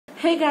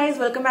Hey guys,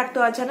 welcome back to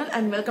our channel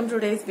and welcome to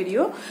today's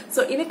video. So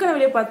இன்னைக்கான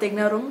video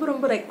பாத்தீங்கன்னா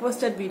ரொம்ப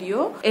requested video.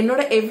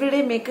 என்னோட everyday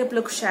makeup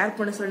look share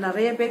பண்ண சொல்லி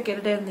நிறைய பேர்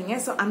கேட்டுட்டே இருந்தீங்க.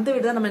 So அந்த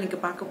வீடியோ தான் நம்ம இன்னைக்கு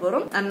பார்க்க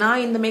போறோம்.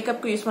 நான் இந்த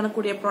மேக்கப்க்கு யூஸ்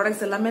பண்ணக்கூடிய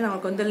products எல்லாமே நான்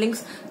உங்களுக்கு வந்து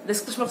links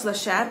description boxல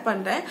ஷேர்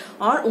பண்றேன்.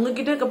 or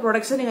உங்ககிட்ட இருக்க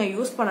products நீங்க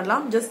யூஸ்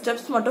பண்ணலாம். just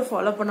steps மட்டும்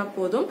ஃபாலோ பண்ணா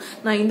போதும்.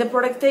 நான் இந்த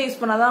ப்ராடக்ட்டே யூஸ்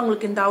பண்ணாதான்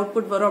உங்களுக்கு இந்த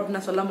அவுட்புட் வரும் அப்படி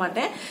நான் சொல்ல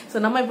மாட்டேன்.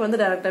 So நம்ம இப்போ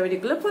வந்து டைரக்ட்டா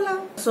வீடியோக்குள்ள போலாம்.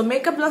 So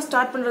மேக்கப்லாம்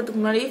ஸ்டார்ட்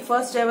பண்றதுக்கு முன்னாடி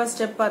first ever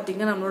step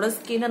பாத்தீங்கன்னா நம்மளோட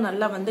ஸ்கினை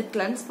நல்லா வந்து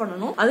கிளென்ஸ்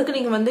பண்ணனும். அதுக்கு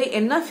நீங்க வந்து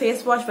என்ன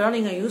ஃபேஸ் வாஷ் வேணா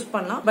நீங்க யூஸ்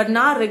பண்ணலாம். பட்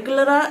நான்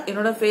ரெகுலரா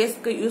என்னோட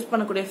ஃபேஸ்க்கு யூஸ்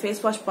பண்ணக்கூடிய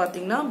ஃபேஸ் வாஷ்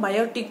பாத்தீங்கன்னா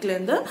பயோட்டிக்ல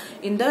இருந்து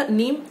இந்த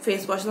நீம்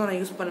ஃபேஸ் வாஷ் தான் நான்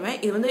யூஸ் பண்ணுவேன்.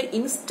 இது வந்து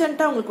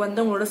இன்ஸ்டன்ட்டா உங்களுக்கு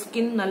வந்து உங்களோட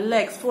ஸ்கின் நல்லா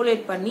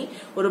எக்ஸ்ஃபோலியேட் பண்ணி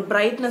ஒரு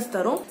பிரைட்னஸ்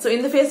தரும். சோ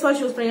இந்த ஃபேஸ்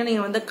வாஷ் யூஸ் பண்ணீங்கன்னா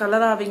நீங்க வந்து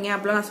கலர் ஆவீங்க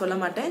அப்படிலாம் நான் சொல்ல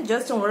மாட்டேன்.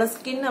 ஜஸ்ட் உங்களோட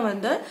ஸ்கின்னை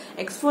வந்து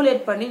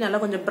எக்ஸ்ஃபோலியேட் பண்ணி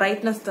நல்லா கொஞ்சம்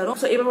பிரைட்னஸ் தரும்.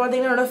 சோ இப்போ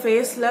பாத்தீங்கன்னா என்னோட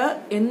ஃபேஸ்ல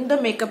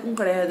எந்த மேக்கப்பும்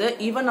கிடையாது.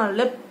 ஈவன் நான்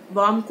லிப்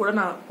பாம் கூட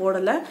நான்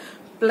போடல.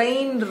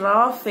 plain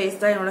raw face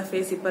தான் என்னோட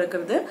ஃபேஸ் இப்ப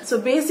இருக்குது. சோ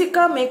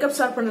பேசிக்கா மேக்கப்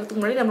ஸ்டார்ட் பண்றதுக்கு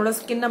முன்னாடி நம்மளோட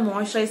ஸ்கின்னை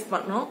மாய்ஸ்சரைஸ்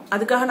பண்ணனும்.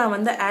 அதுக்காக நான்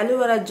வந்து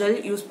ஆலோவேரா ஜெல்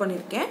யூஸ்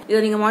பண்ணிருக்கேன். இத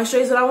நீங்க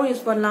மாய்ஸ்சரைசராவும்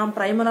யூஸ் பண்ணலாம்,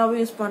 பிரைமராவும்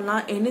யூஸ்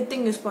பண்ணலாம்,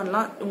 எனிதிங் யூஸ்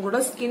பண்ணலாம். உங்களோட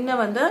ஸ்கின்னை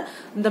வந்து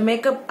இந்த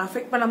மேக்கப்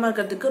அஃபெக்ட் பண்ணாம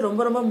இருக்கிறதுக்கு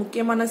ரொம்ப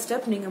முக்கியமான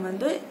ஸ்டெப் நீங்க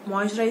வந்து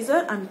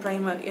மாய்ஸ்சரைசர் அண்ட்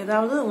பிரைமர்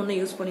ஏதாவது ஒன்னு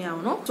யூஸ் பண்ணி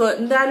ஆகணும். சோ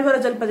இந்த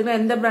ஆலோவேரா ஜெல் பாத்தீங்கன்னா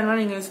எந்த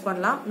பிராண்ட் நீங்க யூஸ்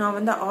பண்ணலாம். நான்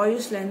வந்து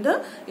ஆயுஷ்ல இருந்து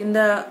இந்த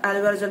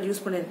ஆலோவேரா ஜெல்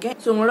யூஸ் பண்ணிருக்கேன்.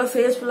 சோ உங்களோட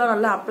ஃபேஸ் ஃபுல்லா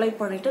நல்லா அப்ளை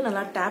பண்ணிட்டு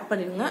நல்லா டேப்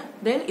பண்ணிடுங்க.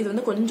 தென் இது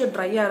வந்து கொஞ்சம்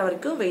ட்ரை ஆற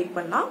வரைக்கும் வெயிட்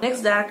பண்ணலாம்.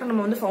 நெக்ஸ்ட் டைரக்டா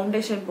நம்ம வந்து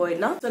ஃபவுண்டேஷன்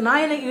போயிடலாம். சோ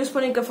நான் எனக்கு யூஸ்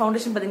பண்ணிருக்க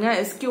ஃபவுண்டேஷன் பாத்தீங்கன்னா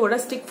SQ ஓட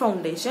ஸ்டிக்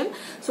ஃபவுண்டேஷன்.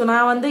 சோ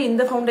நான் வந்து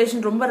இந்த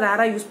ஃபவுண்டேஷன் ரொம்ப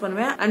ரேரா யூஸ்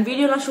பண்ணுவேன். அண்ட்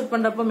வீடியோலாம் ஷூட்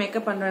பண்றப்போ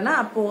மேக்கப் பண்றேன்னா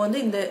அப்போ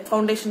வந்து இந்த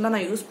ஃபவுண்டேஷன் தான்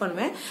நான் யூஸ்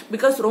பண்ணுவேன்.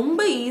 பிகாஸ்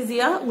ரொம்ப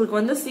ஈஸியா உங்களுக்கு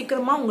வந்து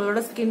சீக்கிரமா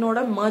உங்களோட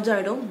ஸ்கின்னோட மர்ஜ்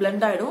ஆயிடும்,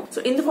 பிளெண்ட் ஆயிடும்.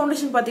 சோ இந்த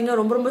ஃபவுண்டேஷன் பாத்தீங்கன்னா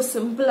ரொம்ப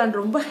சிம்பிள்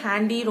அண்ட் ரொம்ப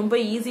ஹேண்டி, ரொம்ப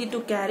ஈஸி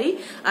டு கேரி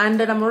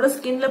அண்ட் நம்மளோட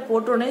ஸ்கின்ல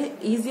போட்டோன்னே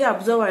ஈஸியா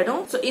அப்சர்வ்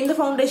ஆயிடும். சோ இந்த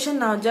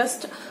ஃபவுண்டேஷன் நான்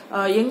ஜஸ்ட்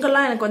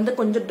எங்கெல்லாம் எனக்கு வந்து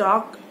கொஞ்சம்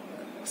டார்க்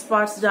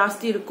ஸ்பாட்ஸ்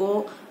ஜாஸ்தி இருக்கோ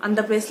அந்த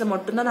பிளேஸ்ல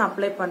மட்டும் தான் நான்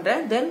அப்ளை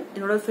பண்றேன். தென்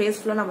என்னோட ஃபேஸ்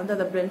ஃபுல்லா நான் வந்து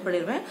அதை பிளெண்ட்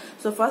பண்ணிடுவேன்.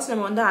 சோ ஃபர்ஸ்ட்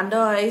நம்ம வந்து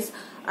அண்டர் ஐஸ்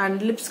அண்ட்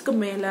லிப்ஸ்க்கு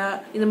மேல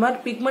இந்த மாதிரி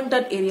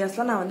பிக்மெண்டட்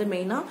ஏரியாஸ்லாம் நான் வந்து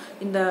மெயினா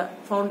இந்த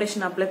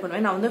ஃபவுண்டேஷன் அப்ளை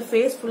பண்ணுவேன். நான் வந்து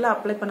ஃபேஸ் ஃபுல்லா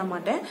அப்ளை பண்ண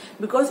மாட்டேன்.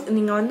 பிகாஸ்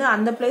நீங்க வந்து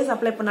அந்த பிளேஸ்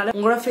அப்ளை பண்ணாலே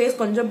உங்களோட ஃபேஸ்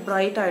கொஞ்சம்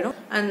பிரைட் ஆயிடும்.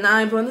 அண்ட்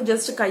நான் இப்போ வந்து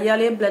ஜஸ்ட்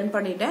கையாலேயே பிளெண்ட்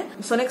பண்ணிட்டேன்.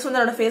 சோ நெக்ஸ்ட்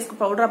வந்து என்னோட ஃபேஸ்க்கு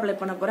பவுடர் அப்ளை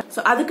பண்ண போறேன்.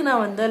 சோ அதுக்கு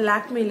நான் வந்து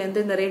லாக்மில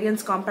இருந்து இந்த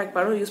ரேடியன்ஸ் காம்பாக்ட்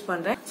பவுடர் யூஸ்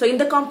பண்றேன். சோ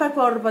இந்த காம்பாக்ட்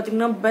பவுடர்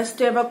பாத்தீங்கன்னா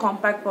பெஸ்ட் எவர்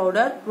காம்பாக்ட்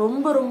பவுடர்.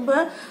 ரொம்ப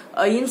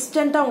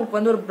இன்ஸ்டன்டா உங்களுக்கு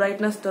வந்து ஒரு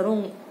பிரைட்னஸ்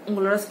தரும்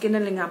உங்களோட ஸ்கின்ல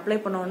நீங்க அப்ளை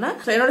பண்ணோம்னா.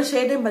 சோ என்னோட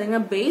ஷேடிங்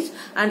பாத்தீங்கன்னா பெய்ஜ்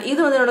அண்ட் இது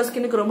வந்து என்னோட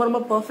ஸ்கின்னுக்கு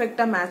ரொம்ப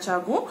பெர்ஃபெக்ட்டா மேட்ச்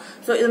ஆகும்.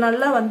 சோ இது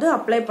நல்லா வந்து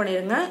அப்ளை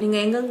பண்ணிருங்க. நீங்க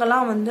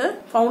எங்கெங்கெல்லாம் வந்து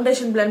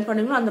ஃபவுண்டேஷன் பிளெண்ட்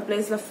பண்ணீங்களோ அந்த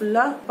பிளேஸ்ல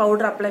ஃபுல்லா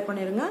பவுடர் அப்ளை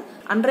பண்ணிருங்க.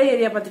 அண்டர்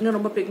ஏரியா பாத்தீங்கன்னா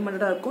ரொம்ப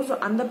பிக்மெண்டடா இருக்கும். சோ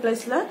அந்த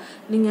பிளேஸ்ல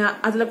நீங்க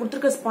அதுல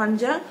கொடுத்திருக்க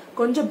ஸ்பாஞ்சை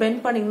கொஞ்சம்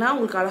பெண்ட் பண்ணீங்கன்னா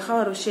உங்களுக்கு அழகா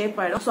ஒரு ஷேப்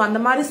ஆயிடும். சோ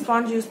அந்த மாதிரி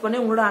ஸ்பாஞ்ச் யூஸ் பண்ணி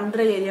உங்களோட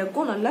அண்டர்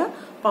ஏரியாவுக்கும் நல்லா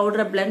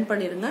பவுடரை பிளெண்ட்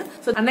பண்ணிருங்க.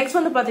 சோ நெக்ஸ்ட்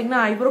வந்து பாத்தீங்கன்னா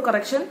ஐப்ரோ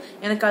கரெக்ஷன்.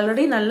 எனக்கு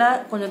ஆல்ரெடி நல்லா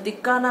கொஞ்சம்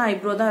திக்கான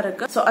ஐப்ரோ தான்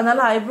இருக்கு. சோ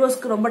அதனால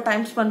ஐப்ரோஸ்க்கு ரொம்ப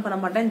டைம் ஸ்பெண்ட் பண்ண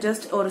மாட்டேன்.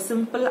 ஜஸ்ட் ஒரு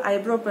சிம்பிள்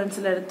ஐப்ரோ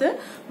பென்சில் எடுத்து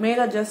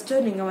மேல ஜஸ்ட்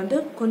நீங்க வந்து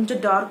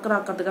கொஞ்சம் டார்க்கர்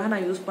ஆக்கிறதுக்காக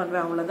நான் யூஸ்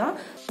பண்ணுவேன், அவ்வளவுதான்.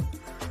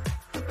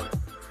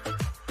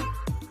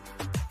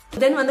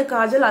 தென் வந்து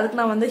காஜல், அதுக்கு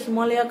நான் வந்து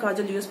ஹிமாலயா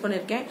காஜல் யூஸ்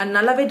பண்ணிருக்கேன். அண்ட்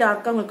நல்லாவே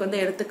டார்க்கா உங்களுக்கு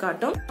வந்து எடுத்து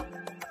காட்டும்.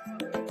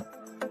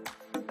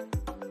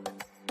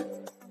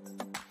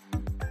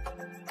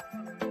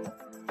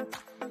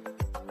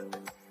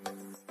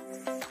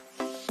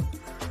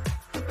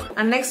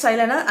 அண்ட் நெக்ஸ்ட்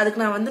ஐலைனர், அதுக்கு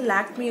நான் வந்து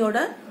லாக்மியோட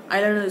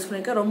ஐலைனர் யூஸ்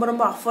பண்ணிருக்கேன்.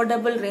 ரொம்ப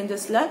அஃபோர்டபுள்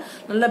ரேஞ்சஸ்ல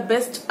நல்ல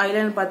பெஸ்ட்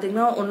ஐலைனர்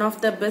பாத்தீங்கன்னா one of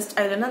the best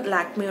eyeliner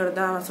லாக்மியோட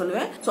தான் நான்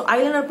சொல்லுவேன். சோ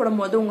ஐலைனர்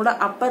போடும்போது உங்களோட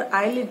அப்பர்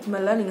ஐலிட்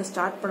மேல நீங்க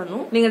ஸ்டார்ட்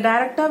பண்ணணும். நீங்க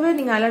டைரக்டாவே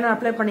நீங்க ஐலைனர்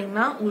அப்ளை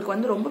பண்ணீங்கன்னா உங்களுக்கு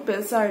வந்து ரொம்ப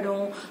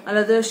பெருசாயிடும்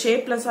அல்லது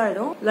ஷேப்லெஸ்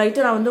ஆயிடும்.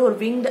 லைட்டா நான் வந்து ஒரு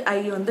விங்டு ஐ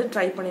வந்து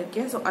ட்ரை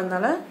பண்ணிருக்கேன். சோ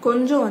அதனால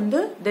கொஞ்சம்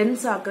வந்து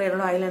டென்ஸ் ஆக்குற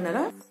என்னோட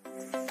ஐலைனரை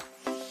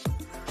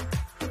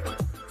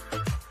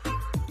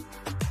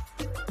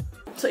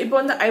சோ இப்போ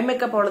வந்து ஐ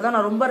மேக்கப் அவ்வளவுதான்.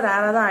 நான் ரொம்ப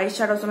ரேரா தான் ஐ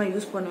ஷேடோஸ் நான்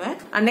யூஸ் பண்ணுவேன்.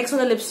 அண்ட் நெக்ஸ்ட்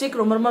வந்து லிப்ஸ்டிக்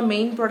ரொம்ப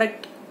மெயின்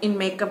ப்ராடக்ட் இன்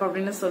மேக்கப்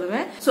அப்படின்னு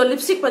சொல்லுவேன். சோ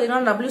லிப்ஸ்டிக்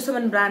பாத்தீங்கன்னா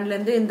W7 பிராண்ட்ல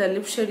இருந்து இந்த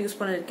லிப் ஷேட் யூஸ்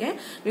பண்ணிருக்கேன்.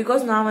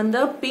 பிகாஸ் நான்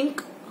வந்து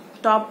பிங்க்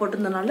டாப்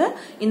போட்டிருந்தனால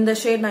இந்த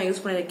ஷேட் நான்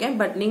யூஸ் பண்ணிருக்கேன்.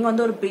 பட் நீங்க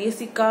வந்து ஒரு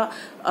பேசிக்கா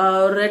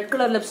ரெட்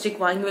கலர்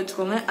லிப்ஸ்டிக் வாங்கி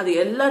வச்சுக்கோங்க. அது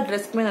எல்லா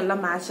ட்ரெஸ்க்குமே நல்லா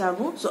மேட்ச்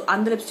ஆகும். சோ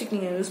அந்த லிப்ஸ்டிக்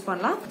நீங்க யூஸ்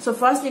பண்ணலாம். சோ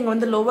ஃபர்ஸ்ட் நீங்க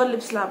வந்து லோவர்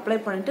லிப்ஸ்ல அப்ளை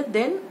பண்ணிட்டு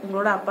தென்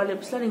உங்களோட அப்பர்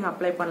லிப்ஸ்ல நீங்க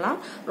அப்ளை பண்ணலாம்.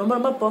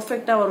 ரொம்ப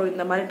பெர்ஃபெக்ட்டா வரும்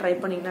இந்த மாதிரி ட்ரை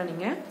பண்ணீங்கன்னா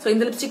நீங்க. சோ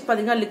இந்த லிப்ஸ்டிக்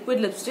பாத்தீங்கன்னா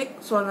லிக்விட் லிப்ஸ்டிக்.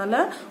 சோ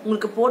அதனால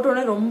உங்களுக்கு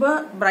போட்டோன்னே ரொம்ப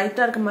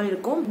பிரைட்டா இருக்க மாதிரி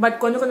இருக்கும். பட்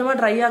கொஞ்சமா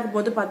ட்ரை ஆகும்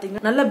போது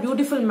பாத்தீங்கன்னா நல்ல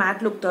பியூட்டிஃபுல்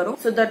மேட் லுக் தரும்.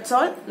 So that's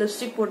all.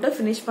 லிப்ஸ்டிக் போட்டு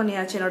பினிஷ்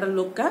பண்ணியாச்சு என்னோட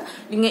லுக்கை.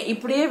 நீங்க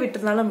இப்படியே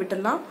விட்டுருந்தாலும்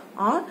விட்டுடலாம்.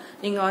 ஆர்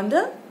நீங்க வந்து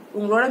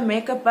உங்களோட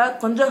மேக்கப்பை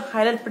கொஞ்சம்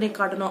ஹைலைட் பண்ணி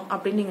காட்டணும்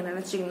அப்படின்னு நீங்க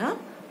நினைச்சீங்கன்னா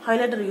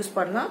ஹைலைட்டர் யூஸ்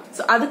பண்ணலாம்.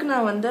 சோ அதுக்கு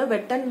நான் வந்து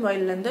வெட் அண்ட்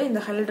வைல்ட்ல இருந்து இந்த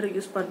ஹைலைட்டர்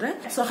யூஸ் பண்றேன்.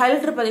 சோ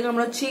ஹைலைட்டர் பாத்தீங்கன்னா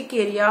நம்மளோட seek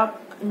area,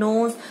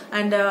 nose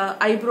and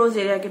eyebrows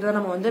area கிட்ட தான்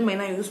நம்ம வந்து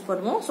மெயினா யூஸ்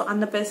பண்ணுவோம். சோ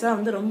அந்த பிளேஸ்ல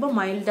வந்து ரொம்ப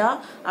மைல்டா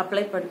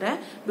அப்ளை பண்றேன்.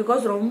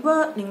 பிகாஸ் ரொம்ப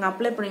நீங்க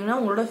அப்ளை பண்ணீங்கன்னா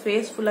உங்களோட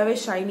ஃபேஸ் ஃபுல்லாவே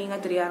ஷைனிங்கா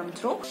தெரிய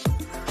ஆரம்பிச்சிடும்.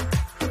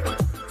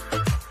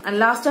 அண்ட்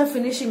லாஸ்டா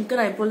ஃபினிஷிங்க்கு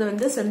நான் இப்போது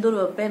வந்து செந்தூர்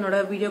வைப்பேன் என்னோட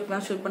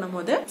வீடியோக்கெல்லாம் ஷூட்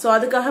பண்ணும்போது. ஸோ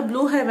அதுக்காக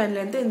ப்ளூ ஹெவன்ல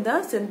இருந்து இந்த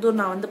செந்தூர்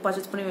நான் வந்து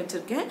பர்ச்சேஸ் பண்ணி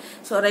வச்சிருக்கேன்.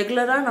 ஸோ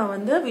ரெகுலரா நான்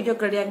வந்து வீடியோ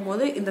ரெடி ஆகும்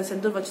போது இந்த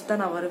செந்தூர் வச்சு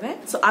தான் நான் வருவேன்.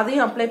 ஸோ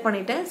அதையும் அப்ளை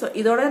பண்ணிட்டேன். ஸோ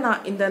இதோட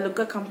நான் இந்த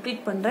லுக்கை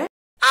கம்ப்ளீட் பண்றேன்.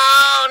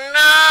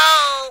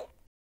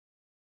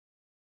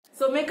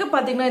 ஸோ மேக்கப்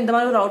பார்த்தீங்கன்னா இந்த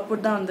மாதிரி ஒரு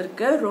அவுட்புட் தான்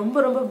வந்திருக்கு.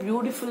 ரொம்ப ரொம்ப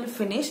பியூட்டிஃபுல்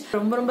ஃபினிஷ்.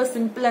 ரொம்ப ரொம்ப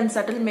சிம்பிள் அண்ட்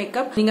சட்டில்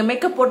மேக்கப். நீங்க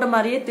மேக்கப் போட்ட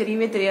மாதிரியே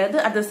தெரியவே தெரியாது.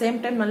 அட் த சேம்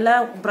டைம் நல்லா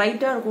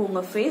பிரைட்டா இருக்கும்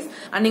உங்க ஃபேஸ்.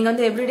 அண்ட் நீங்க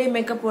வந்து எவ்ரிடே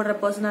மேக்கப் போடுற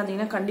பர்சனா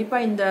இருந்தீங்கன்னா கண்டிப்பா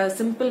இந்த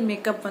சிம்பிள்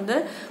மேக்கப் வந்து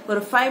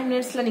ஒரு 5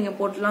 மினிட்ஸ்ல நீங்க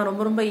போட்டலாம்.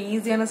 ரொம்ப ரொம்ப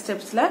ஈஸியான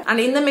ஸ்டெப்ஸ்ல.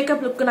 அண்ட் இந்த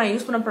மேக்கப் லுக்கு நான்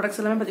யூஸ் பண்ண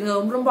ப்ராடக்ட்ஸ் எல்லாமே பாத்தீங்கன்னா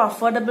ரொம்ப ரொம்ப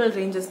அஃபோர்டபிள்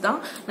ரேஞ்சஸ் தான்.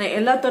 நான்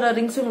எல்லாத்தோட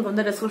ரிங்ஸும் உங்களுக்கு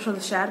வந்து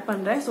டிஸ்கிரிப்ஷன்ல ஷேர்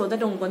பண்றேன். ஸோ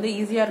தட் உங்களுக்கு வந்து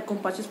ஈஸியா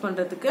இருக்கும் பர்ச்சேஸ்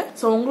பண்றதுக்கு.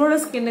 ஸோ உங்களோட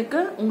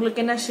ஸ்கின்னுக்கு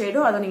உங்களுக்கு என்ன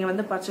ஷேடோ அதை நீங்க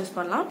வந்து பர்ச்சேஸ்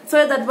பண்ணலாம்.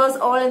 So that was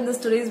all in this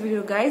today's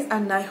video guys,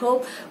 and I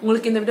hope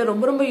உங்களுக்கு இந்த வீடியோ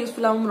ரொம்ப ரொம்ப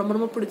யூஸ்ஃபுல்லாவும் ரொம்ப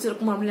ரொம்ப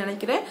பிடிச்சிருக்கும் அப்படின்னு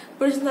நினைக்கிறேன்.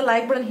 பிடிச்சிருந்தா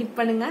லைக் பட்டன் ஹிட்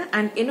பண்ணுங்க.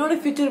 அண்ட் என்னோட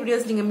ஃபியூச்சர்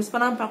வீடியோஸ் நீங்க மிஸ்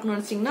பண்ணாம பார்க்கணும்னு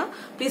நினைச்சீங்கன்னா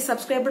ப்ளீஸ்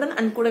சப்ஸ்கிரைப் பட்டன்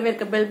அண்ட் கூடவே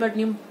இருக்க பெல்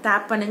பட்டனையும்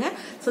டேப் பண்ணுங்க.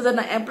 ஸோ தட்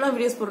நான் எப்பலாம்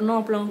வீடியோஸ் போடணும்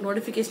அப்பலாம் உங்களுக்கு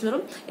நோட்டிஃபிகேஷன்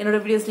வரும். என்னோட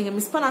வீடியோஸ் நீங்க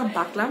மிஸ் பண்ணாம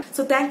பார்க்கலாம்.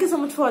 So thank you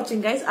so much for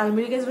watching guys. I'll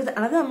meet you guys with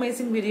another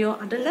amazing video.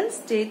 Until then,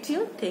 stay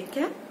tuned. Take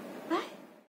care.